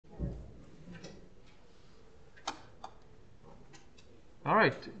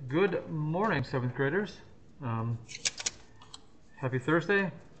right, good morning, 7th graders. Happy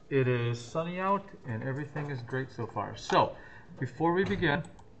Thursday. It is sunny out and everything is great so far. So, before we begin,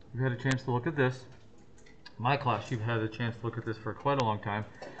 you've had a chance to look at this. My class, you've had a chance to look at this for quite a long time.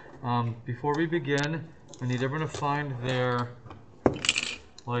 Before we begin, I need everyone to find their,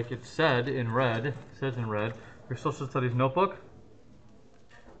 like it said in red, it says in red, your social studies notebook.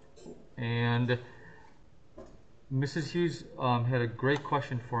 And Mrs. Hughes had a great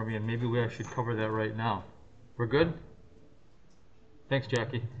question for me, and maybe I should cover that right now. We're good? Thanks,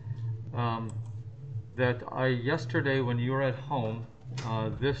 Jackie. Yesterday when you were at home,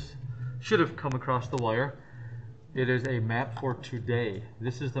 this should have come across the wire. It is a map for today.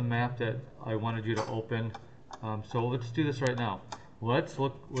 This is the map that I wanted you to open. So let's do this right now. Let's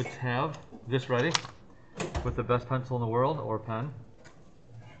have this ready with the best pencil in the world or pen,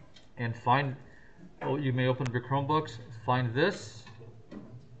 and find. Oh, you may open up your Chromebooks, find this,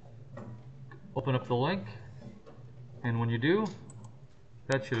 open up the link, and when you do,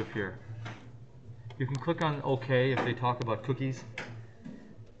 that should appear. You can click on OK if they talk about cookies.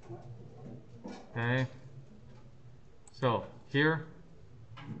 Okay. So, here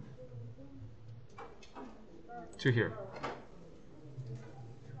to here.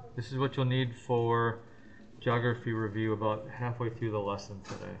 This is what you'll need for geography review about halfway through the lesson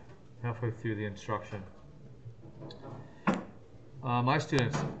today. Halfway through the instruction. My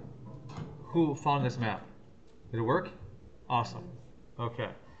students, who found this map? Did it work? Awesome. Okay.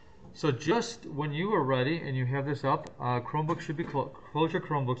 So just when you are ready and you have this up, Chromebook should be close your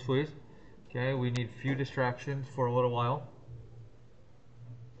Chromebooks, please. Okay, we need few distractions for a little while.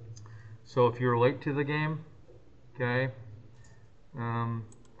 So if you're late to the game, okay,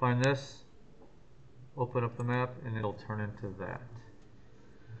 find this, open up the map, and it'll turn into that.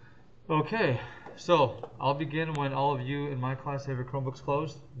 Okay, so I'll begin when all of you in my class have your Chromebooks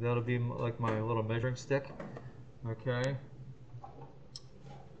closed. That'll be like my little measuring stick. Okay.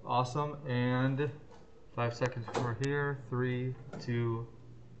 Awesome. And 5 seconds for here. 3, 2,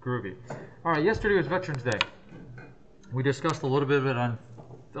 groovy. All right, yesterday was Veterans Day. We discussed a little bit of it on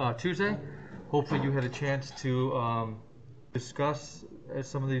Tuesday. Hopefully you had a chance to discuss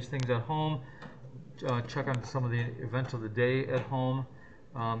some of these things at home, check on some of the events of the day at home.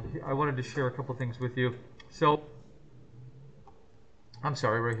 I wanted to share a couple things with you. So, I'm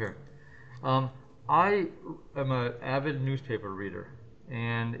sorry, right here. I am an avid newspaper reader,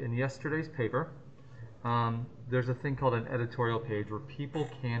 and in yesterday's paper, there's a thing called an editorial page where people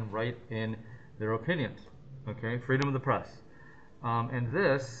can write in their opinions. Okay, freedom of the press. And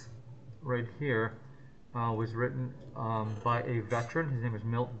this right here was written by a veteran. His name is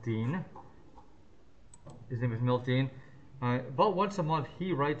Milt Dean. About once a month,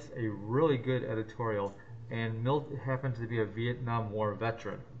 he writes a really good editorial, and Milt happens to be a Vietnam War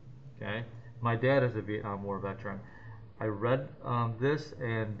veteran. Okay, my dad is a Vietnam War veteran. I read this,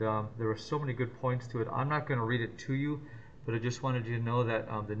 and there were so many good points to it. I'm not going to read it to you, but I just wanted you to know that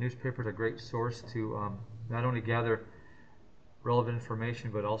the newspaper is a great source to not only gather relevant information,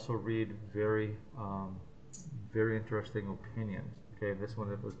 but also read very, very interesting opinions. Okay, this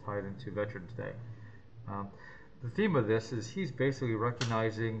one that was tied into Veterans Day. The theme of this is he's basically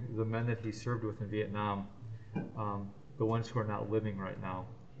recognizing the men that he served with in Vietnam, the ones who are not living right now.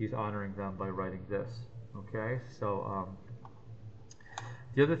 He's honoring them by writing this. Okay, so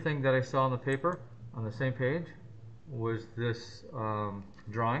the other thing that I saw on the paper, on the same page, was this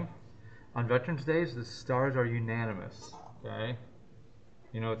drawing. On Veterans Days, the stars are unanimous. Okay,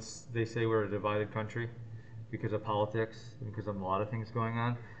 you know, they say we're a divided country because of politics, because of a lot of things going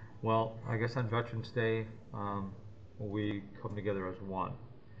on. Well, I guess on Veterans Day, we come together as one.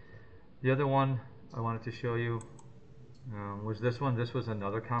 The other one I wanted to show you was this one. This was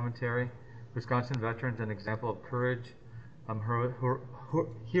another commentary. Wisconsin veterans, an example of courage,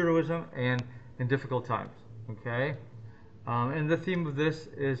 heroism, and in difficult times. Okay, and the theme of this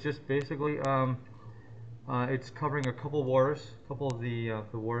is just basically it's covering a couple wars, a couple of the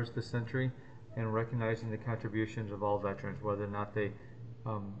wars this century, and recognizing the contributions of all veterans, whether or not they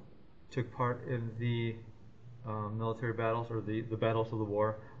took part in the military battles or the battles of the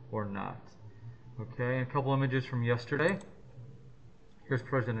war or not. Okay, a couple images from yesterday. Here's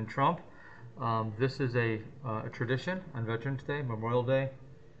President Trump. This is a tradition on Veterans Day, Memorial Day,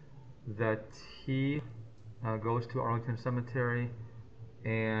 that he goes to Arlington Cemetery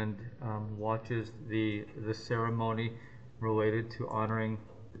and watches the ceremony related to honoring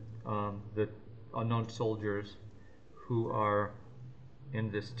the unknown soldiers who are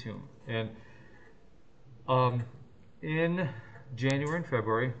in this tomb. And in January and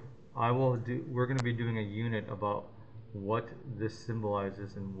February, we're going to be doing a unit about what this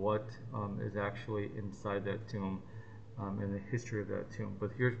symbolizes and what is actually inside that tomb and the history of that tomb.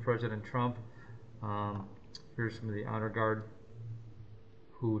 But here's President Trump. Here's some of the honor guard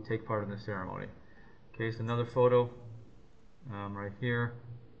who take part in the ceremony. Okay, so another photo right here.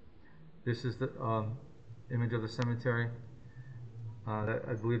 This is the image of the cemetery.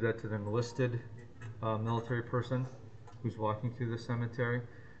 I believe that's an enlisted military person who's walking through the cemetery.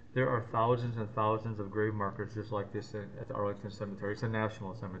 There are thousands and thousands of grave markers just like this at the Arlington Cemetery. It's a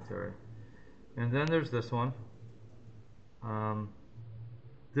national cemetery. And then there's this one.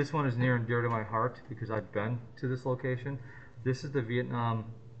 This one is near and dear to my heart because I've been to this location. This is the Vietnam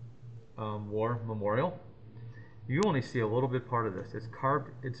War Memorial. You only see a little bit part of this. It's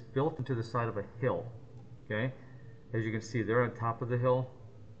carved, it's built into the side of a hill. Okay? As you can see, they're on top of the hill,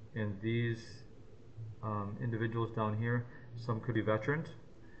 and these individuals down here, some could be veterans,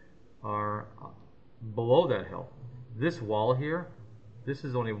 are below that hill. This wall here, this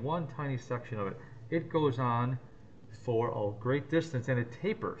is only one tiny section of it. It goes on for a great distance and it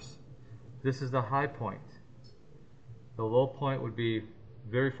tapers. This is the high point. The low point would be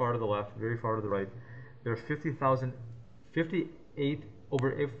very far to the left, very far to the right. There are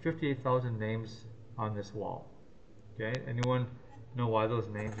over 58,000 names on this wall. Okay, anyone know why those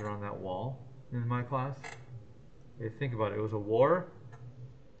names are on that wall in my class? Okay, think about it. It was a war,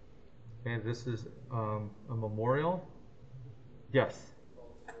 and this is a memorial. Yes.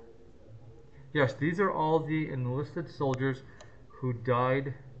 Yes, these are all the enlisted soldiers who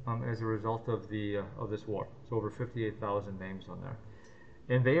died as a result of this war. So over 58,000 names on there.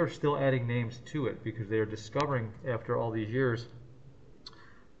 And they are still adding names to it because they are discovering after all these years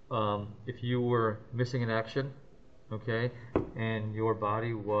if you were missing in action, okay, and your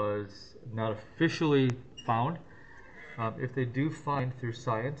body was not officially found, if they do find through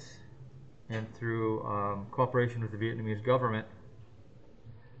science and through cooperation with the Vietnamese government,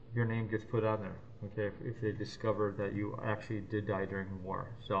 your name gets put on there, okay, if they discover that you actually did die during the war.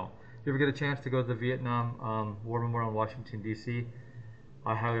 So if you ever get a chance to go to the Vietnam War Memorial in Washington, D.C.,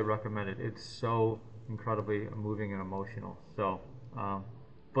 I highly recommend it. It's so incredibly moving and emotional. So,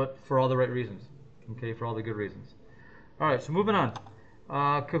 but for all the right reasons, okay, for all the good reasons. All right, so moving on.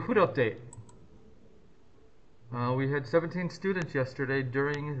 Kahoot update. We had 17 students yesterday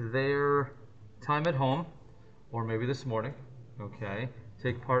during their time at home, or maybe this morning, okay,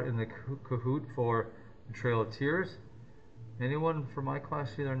 take part in the Kahoot for the Trail of Tears. Anyone from my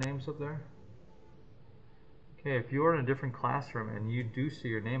class see their names up there? Okay, if you are in a different classroom and you do see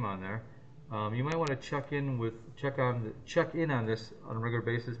your name on there, you might want to check in on this on a regular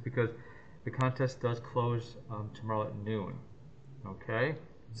basis because the contest does close tomorrow at noon. Okay,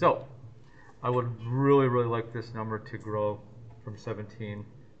 so I would really like this number to grow from 17.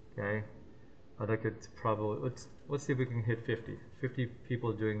 Okay, I'd like it to probably let's see if we can hit 50. 50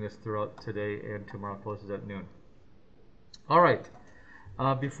 people doing this throughout today, and tomorrow closes at noon. All right,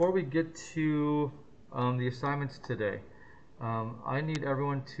 before we get to the assignments today, I need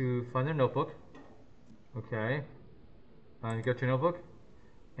everyone to find their notebook. Okay, you got your notebook?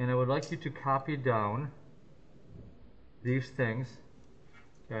 And I would like you to copy down these things.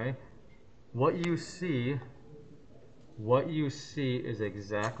 Okay, what you see is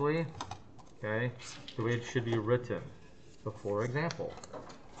exactly, okay, the way it should be written. So for example,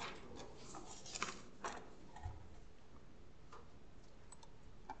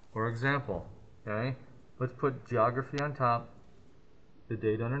 okay, let's put geography on top, the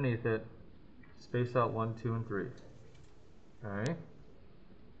date underneath it, space out 1, 2, and 3. Okay.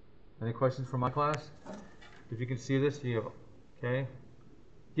 Any questions from my class? If you can see this, you have, okay.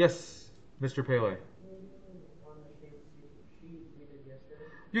 Yes, Mr. Pele.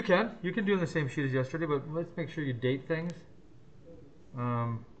 You can do it on the same sheet as yesterday, but let's make sure you date things.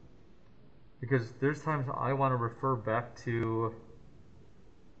 Because there's times I want to refer back to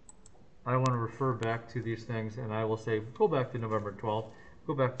these things, and I will say, go back to November 12th,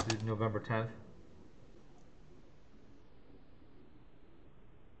 go back to November 10th.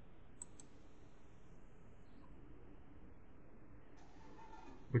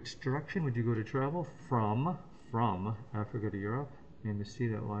 Which direction would you go to travel from Africa to Europe, and the sea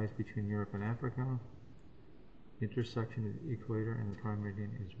that lies between Europe and Africa? The intersection of the equator and the prime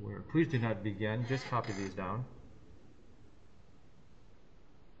meridian is where? Please do not begin, just copy these down.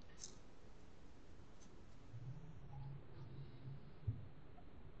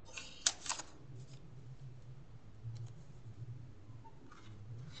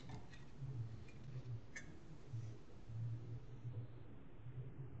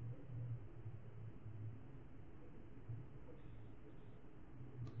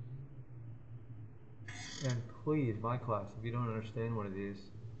 And please, my class, if you don't understand one of these,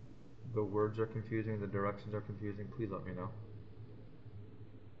 the words are confusing, the directions are confusing, please let me know.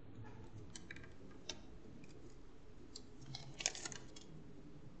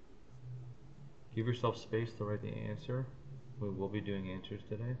 Give yourself space to write the answer. We will be doing answers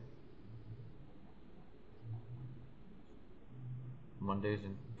today. Mondays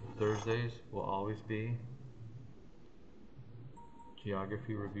and Thursdays will always be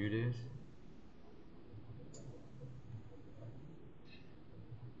geography review days.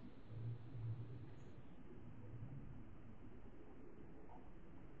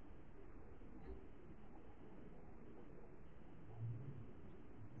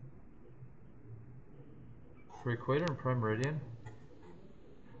 For equator and prime meridian,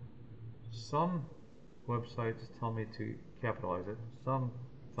 some websites tell me to capitalize it, some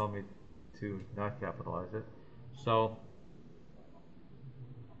tell me to not capitalize it, so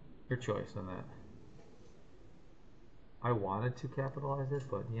your choice on that. I wanted to capitalize it,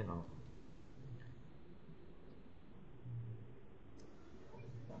 but you know.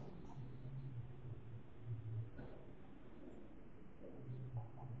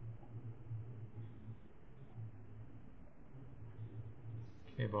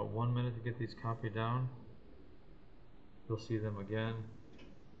 Okay, about 1 minute to get these copied down. You'll see them again.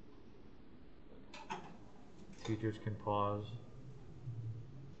 Teachers can pause.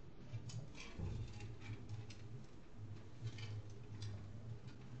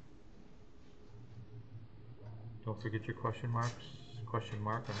 Don't forget your question marks. Question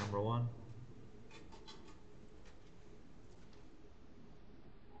mark on number 1.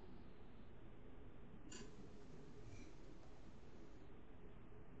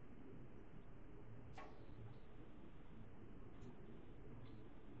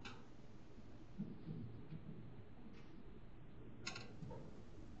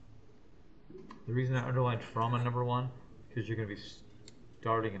 The reason I underlined from on number 1, because you're going to be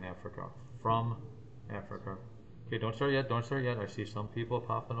starting in Africa. From Africa. Okay, don't start yet, don't start yet. I see some people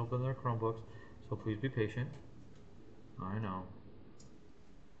popping open their Chromebooks, so please be patient. I know.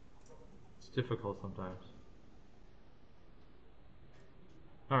 It's difficult sometimes.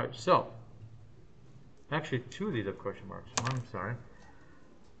 Alright, so, actually 2 of these have question marks. I'm sorry.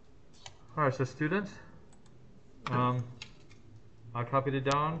 Alright, so students, I copied it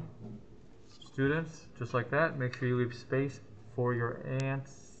down. Students, just like that, make sure you leave space for your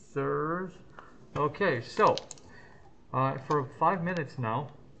answers. Okay, so, for 5 minutes now,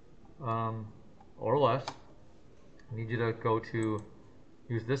 or less, I need you to go to,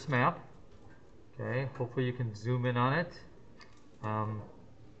 use this map. Okay, hopefully you can zoom in on it.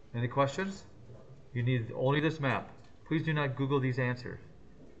 Any questions? You need only this map. Please do not Google these answers,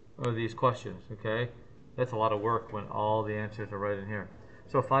 or these questions, okay? That's a lot of work when all the answers are right in here.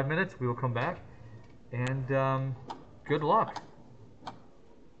 So 5 minutes, we will come back, and good luck.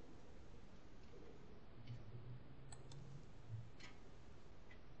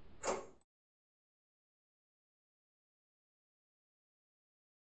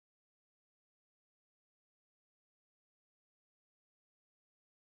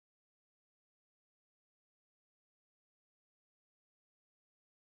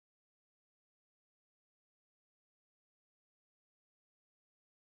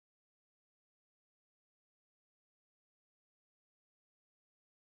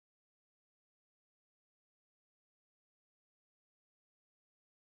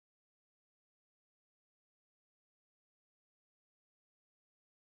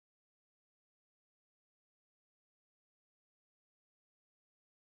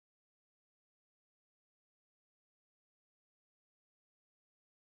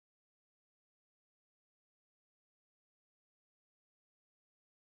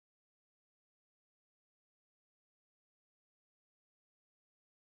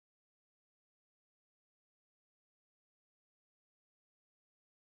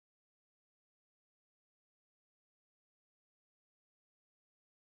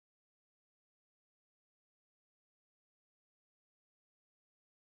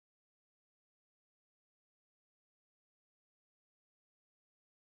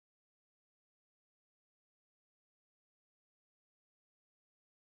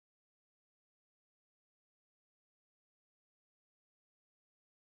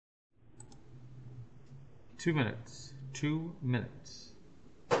 Two minutes. 2 minutes.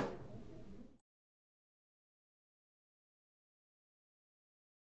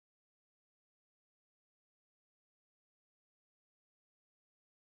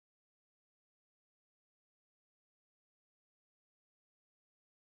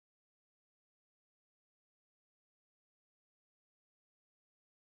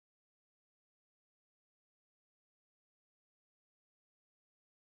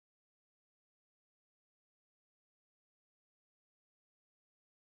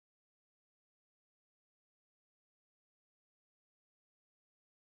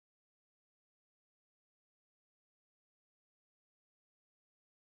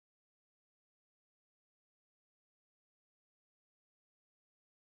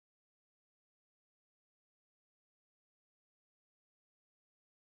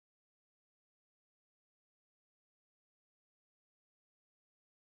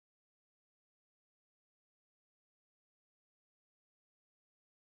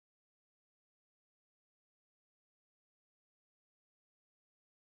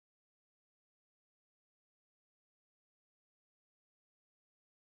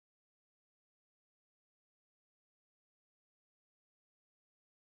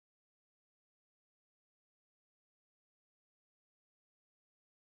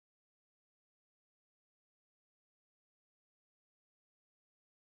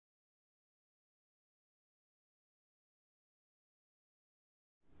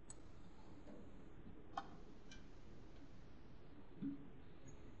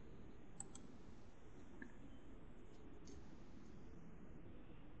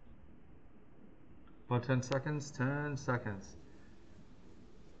 About 10 seconds, 10 seconds.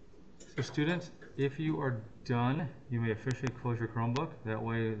 So students, if you are done, you may officially close your Chromebook. That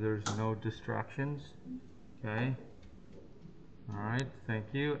way there's no distractions. Okay. All right, thank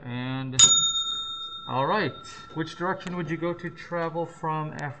you. And all right, which direction would you go to travel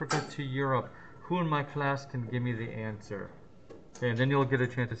from Africa to Europe? Who in my class can give me the answer? Okay, and then you'll get a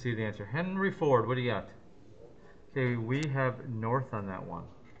chance to see the answer. Henry Ford, what do you got? Okay, we have north on that one.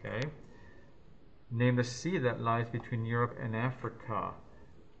 Okay. Name the sea that lies between Europe and Africa.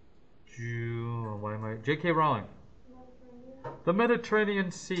 J.K. Rowling. The Mediterranean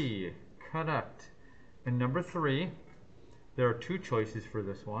Sea. Correct. And number 3, there are 2 choices for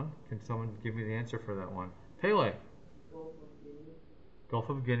this one. Can someone give me the answer for that one? Pele. Gulf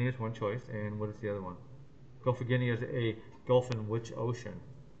of Guinea is one choice. And what is the other one? Gulf of Guinea is a gulf in which ocean?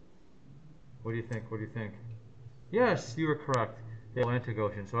 What do you think? What do you think? Yes, you are correct. The Atlantic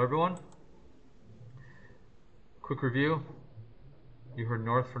Ocean. So everyone, quick review. You heard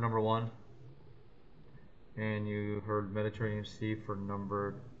north for number 1, and you heard Mediterranean Sea for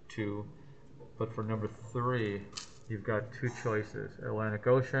number 2. But for number 3, you've got 2 choices: Atlantic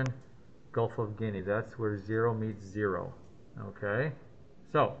Ocean, Gulf of Guinea. That's where 0 meets 0. Okay,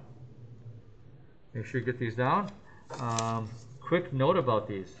 so make sure you get these down. Quick note about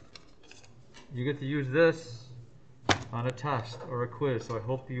these: you get to use this on a test or a quiz, so I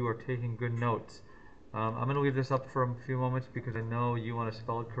hope you are taking good notes. I'm going to leave this up for a few moments because I know you want to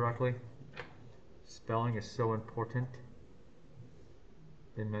spell it correctly. Spelling is so important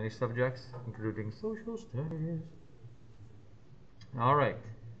in many subjects, including social studies. Alright,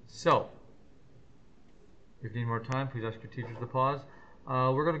 so if you need more time, please ask your teachers to pause.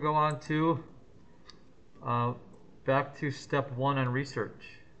 We're going to go on to back to step 1 on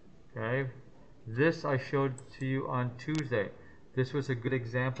research. Okay, this I showed to you on Tuesday. This was a good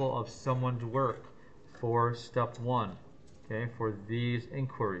example of someone's work for step 1, okay, for these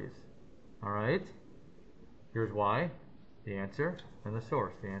inquiries. All right, here's why, the answer, and the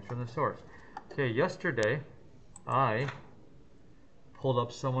source, the answer and the source. Okay, yesterday I pulled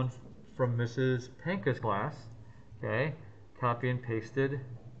up someone from Mrs. Panka's class, okay, copy and pasted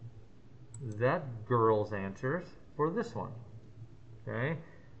that girl's answers for this one. Okay,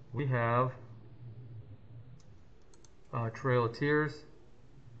 we have Trail of Tears,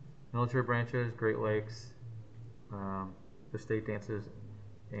 military branches, Great Lakes, the state dances,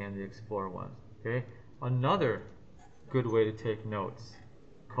 and the Explorer ones. Okay, another good way to take notes: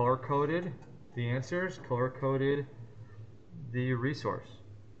 color-coded the answers, color-coded the resource.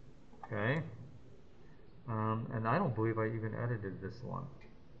 Okay, and I don't believe I even edited this one.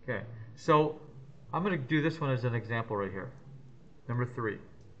 Okay, so I'm going to do this one as an example right here. Number 3.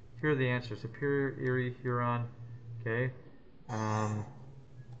 Here are the answers: Superior, Erie, Huron. Okay.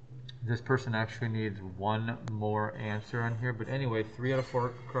 This person actually needs one more answer on here, but anyway, 3 out of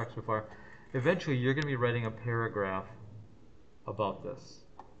 4 correct so far. Eventually, you're going to be writing a paragraph about this.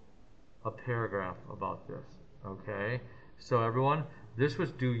 A paragraph about this. Okay. So everyone, this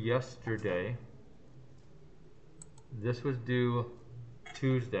was due yesterday. This was due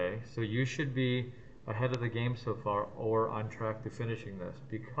Tuesday. So you should be ahead of the game so far, or on track to finishing this,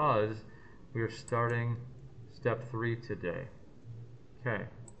 because we are starting step 3 today. Okay.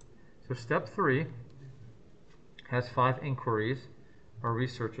 So step 3 has 5 inquiries or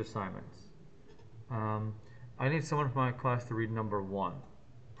research assignments. I need someone from my class to read number 1.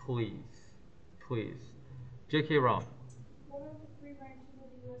 Please. Please. J.K. Rowling. What are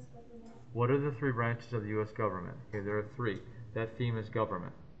the 3 branches of the U.S. government? Okay, there are 3. That theme is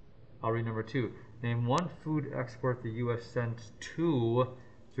government. I'll read number 2. Name one food export the U.S. sends to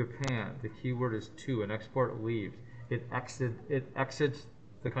Japan. The key word is to. An export leaves. It exits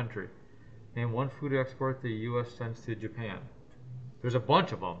the country. Name one food export the U.S. sends to Japan. There's a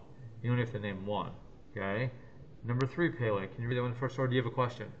bunch of them. You only have to name one. Okay. Number 3, Pele. Can you read that one first, or do you have a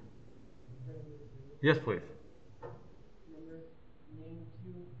question? Yes, please.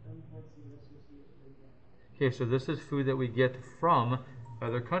 Okay, so this is food that we get from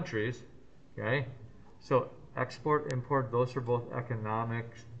other countries. Okay. So export, import, those are both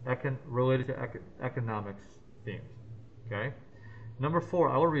economics, related to economics themes. Okay. Number 4,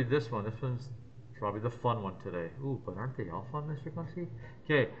 I will read this one. This one's probably the fun one today. Ooh, but aren't they all fun, Mr. Clancy?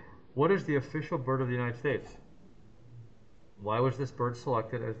 Okay, what is the official bird of the United States? Why was this bird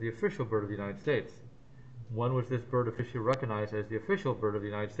selected as the official bird of the United States? When was this bird officially recognized as the official bird of the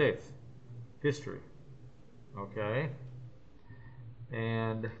United States? History. Okay.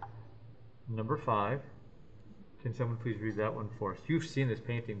 And number 5. Can someone please read that one for us? You've seen this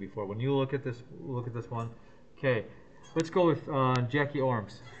painting before. When you look at this one. Okay, let's go with Jackie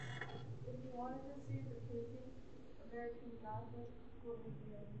Orms. If you wanted to see the painting, American Gothic, what would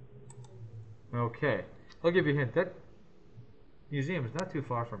be a museum? Okay, I'll give you a hint. That museum is not too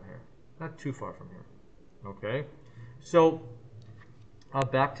far from here. Not too far from here. Okay, so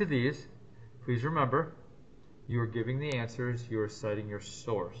back to these. Please remember, you are giving the answers. You are citing your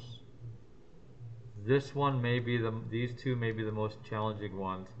source. This one may be these two may be the most challenging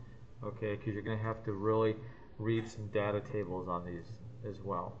ones, okay, because you're going to have to really read some data tables on these as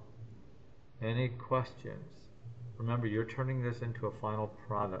well. Any questions? Remember, you're turning this into a final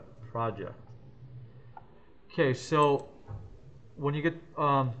project. Okay, so when you get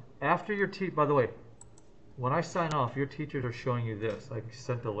after your by the way, when I sign off, your teachers are showing you this. I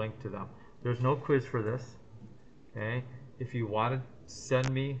sent a link to them. There's no quiz for this. Okay, if you want to send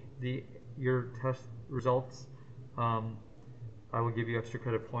me your test results, I will give you extra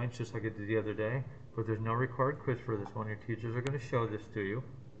credit points just like I did the other day, but there's no required quiz for this one. Your teachers are going to show this to you.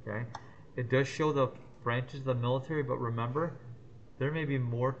 Okay, it does show the branches of the military, but remember, there may be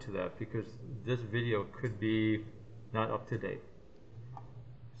more to that because this video could be not up to date.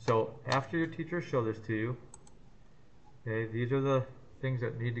 So after your teachers show this to you, okay, these are the things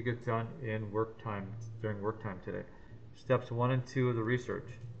that need to get done in work time, during work time today. Steps 1 and 2 of the research.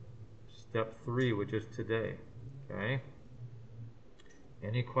 Step 3, which is today. Okay.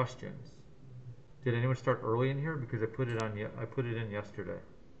 Any questions? Did anyone start early in here? Because I put it in yesterday.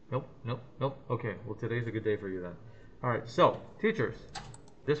 Nope, nope, nope. Okay, well today's a good day for you then. All right, so teachers,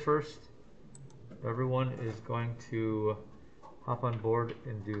 this first, everyone is going to hop on board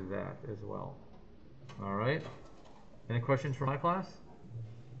and do that as well. All right. Any questions for my class?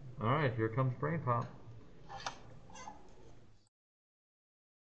 All right, here comes Brain Pop.